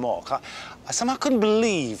prepared to mock. I somehow couldn't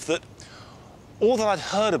believe that all that I'd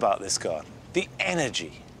heard about this garden, the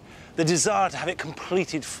energy, the desire to have it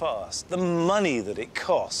completed fast, the money that it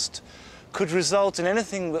cost, could result in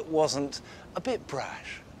anything that wasn't a bit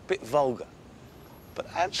brash, a bit vulgar. But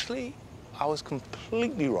actually, I was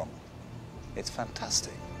completely wrong. It's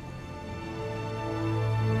fantastic.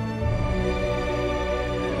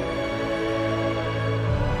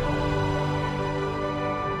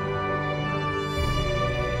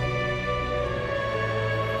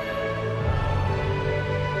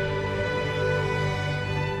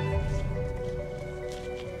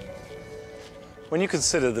 When you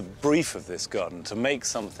consider the brief of this garden to make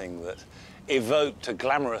something that evoked a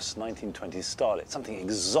glamorous 1920s starlet, something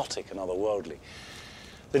exotic and otherworldly,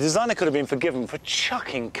 the designer could have been forgiven for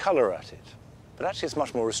chucking colour at it. But actually it's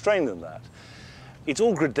much more restrained than that. It's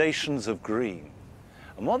all gradations of green.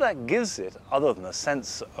 And what that gives it, other than a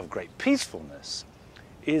sense of great peacefulness,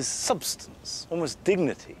 is substance, almost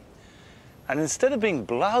dignity. And instead of being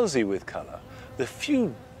blousy with colour, the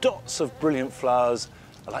few dots of brilliant flowers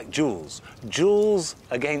are like jewels. Jewels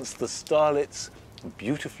against the starlet's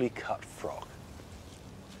beautifully cut frock.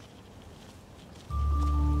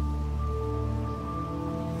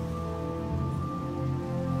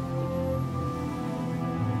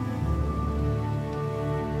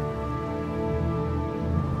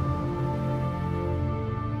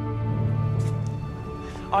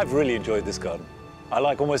 I've really enjoyed this garden. I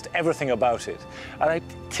like almost everything about it. And I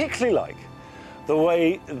particularly like the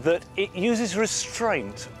way that it uses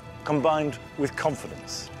restraint combined with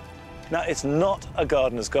confidence. Now, it's not a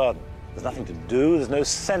gardener's garden. There's nothing to do, there's no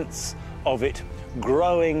sense of it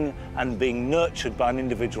growing and being nurtured by an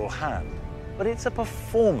individual hand. But it's a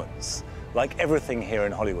performance, like everything here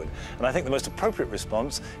in Hollywood. And I think the most appropriate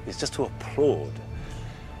response is just to applaud.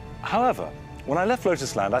 However, when I left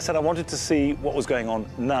Lotus Land, I said I wanted to see what was going on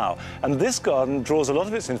now. And this garden draws a lot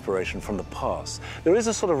of its inspiration from the past. There is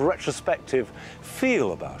a sort of retrospective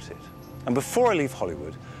feel about it. And before I leave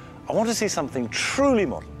Hollywood, I want to see something truly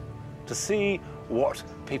modern, to see what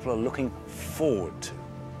people are looking forward to.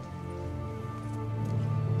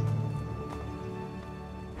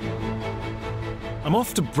 I'm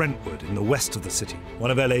off to Brentwood in the west of the city,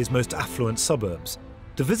 one of LA's most affluent suburbs,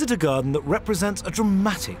 to visit a garden that represents a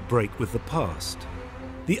dramatic break with the past.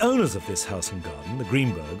 The owners of this house and garden, the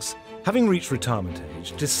Greenbergs, having reached retirement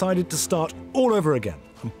age, decided to start all over again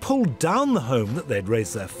and pull down the home that they'd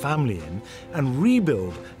raised their family in and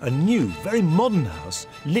rebuild a new, very modern house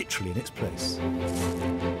literally in its place.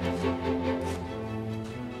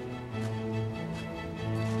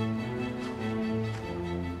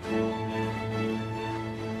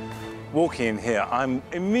 Walking in here, I'm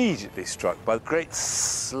immediately struck by the great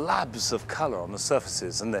slabs of colour on the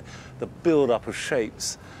surfaces and the build-up of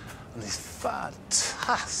shapes and these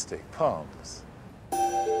fantastic palms.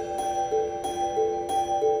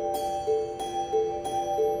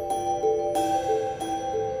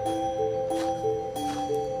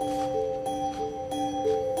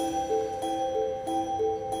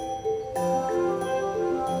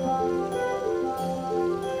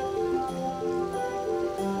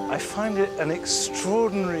 I find it an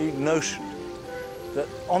extraordinary notion that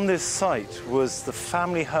on this site was the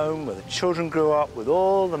family home where the children grew up with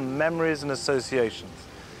all the memories and associations.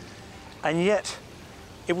 And yet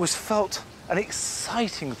it was felt an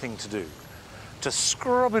exciting thing to do, to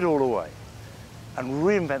scrub it all away and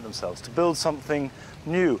reinvent themselves, to build something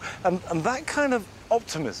new. And that kind of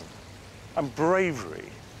optimism and bravery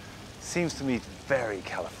seems to me very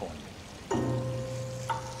Californian.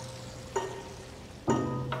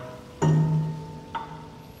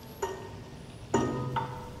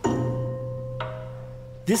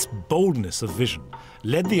 This boldness of vision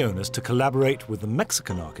led the owners to collaborate with the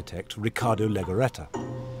Mexican architect Ricardo Legorreta.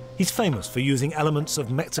 He's famous for using elements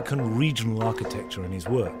of Mexican regional architecture in his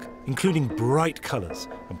work, including bright colours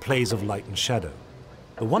and plays of light and shadow.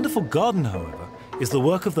 The wonderful garden, however, is the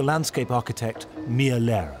work of the landscape architect Mia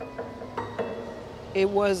Lera. It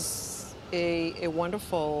was a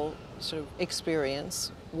wonderful sort of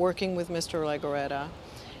experience working with Mr. Legorreta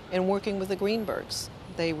and working with the Greenbergs.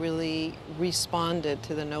 They really responded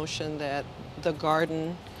to the notion that the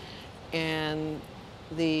garden and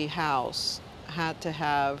the house had to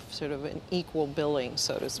have sort of an equal billing,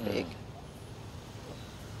 so to speak.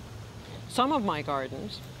 Some of my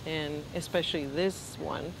gardens, and especially this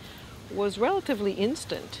one, was relatively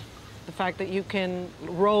instant. The fact that you can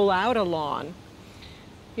roll out a lawn,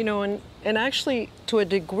 you know, and actually, to a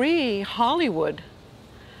degree, Hollywood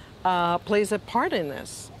plays a part in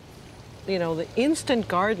this. You know, the instant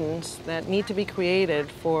gardens that need to be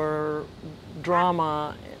created for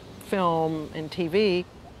drama, film, and TV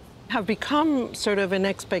have become sort of an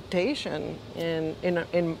expectation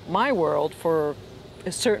in my world for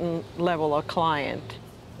a certain level of client.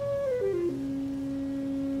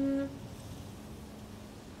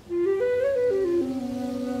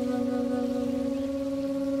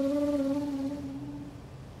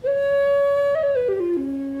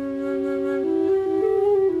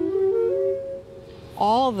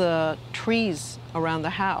 All the trees around the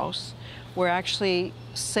house were actually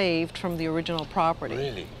saved from the original property.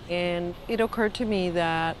 Really? And it occurred to me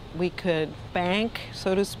that we could bank,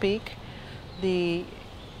 so to speak, the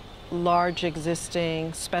large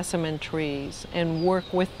existing specimen trees and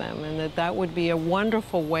work with them, and that would be a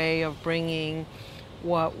wonderful way of bringing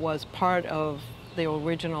what was part of the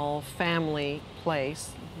original family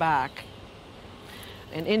place back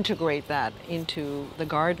and integrate that into the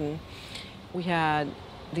garden. We had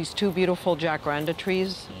these two beautiful jacaranda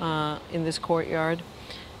trees in this courtyard.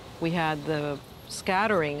 We had the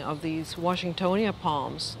scattering of these Washingtonia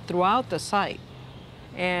palms throughout the site.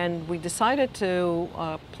 And we decided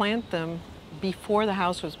to plant them before the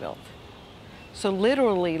house was built. So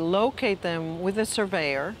literally locate them with a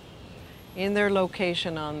surveyor in their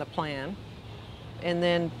location on the plan, and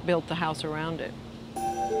then built the house around it.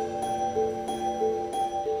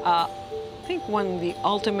 I think one of the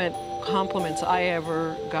ultimate compliments I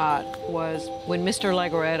ever got was when Mr.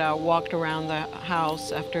 Legoretta walked around the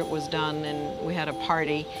house after it was done and we had a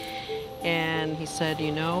party, and he said,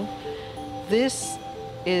 you know, this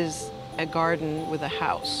is a garden with a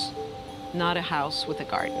house, not a house with a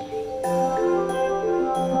garden.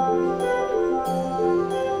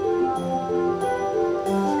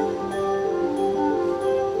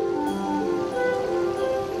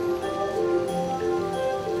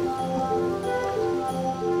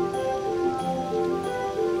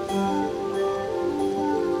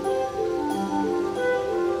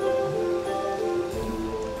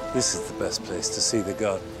 This is the best place to see the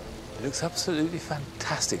garden. It looks absolutely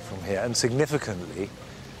fantastic from here, and significantly,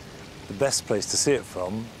 the best place to see it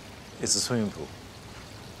from is the swimming pool.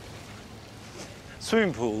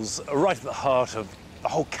 Swimming pools are right at the heart of the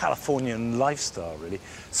whole Californian lifestyle, really,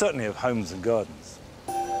 certainly of homes and gardens.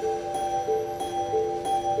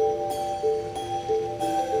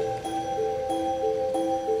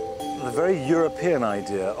 The very European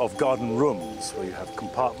idea of garden rooms, where you have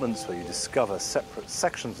compartments, where you discover separate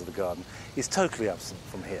sections of the garden, is totally absent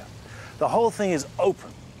from here. The whole thing is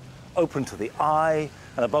open to the eye,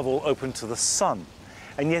 and above all, open to the sun.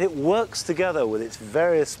 And yet it works together with its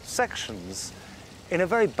various sections in a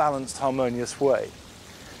very balanced, harmonious way.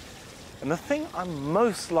 And the thing I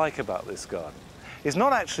most like about this garden is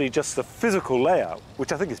not actually just the physical layout,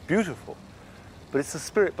 which I think is beautiful, but it's the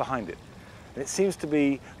spirit behind it. And it seems to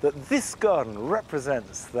be that this garden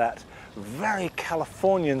represents that very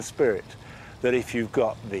Californian spirit, that if you've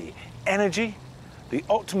got the energy, the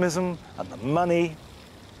optimism, and the money,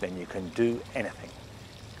 then you can do anything.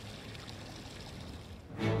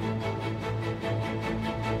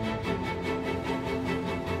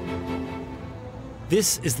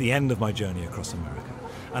 This is the end of my journey across America,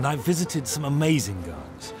 and I've visited some amazing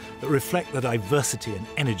gardens that reflect the diversity and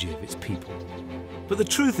energy of its people. But the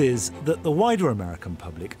truth is that the wider American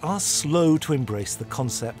public are slow to embrace the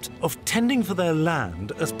concept of tending for their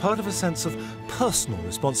land as part of a sense of personal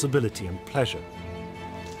responsibility and pleasure.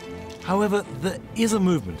 However, there is a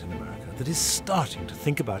movement in America that is starting to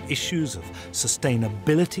think about issues of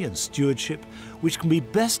sustainability and stewardship, which can be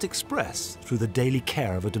best expressed through the daily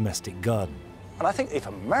care of a domestic garden. And I think if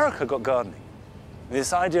America got gardening,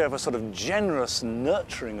 this idea of a sort of generous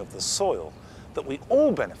nurturing of the soil that we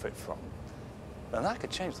all benefit from, then that could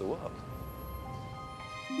change the world.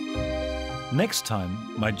 Next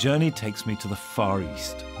time, my journey takes me to the Far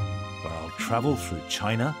East, where I'll travel through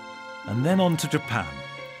China and then on to Japan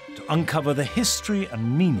to uncover the history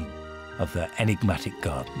and meaning of their enigmatic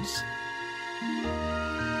gardens.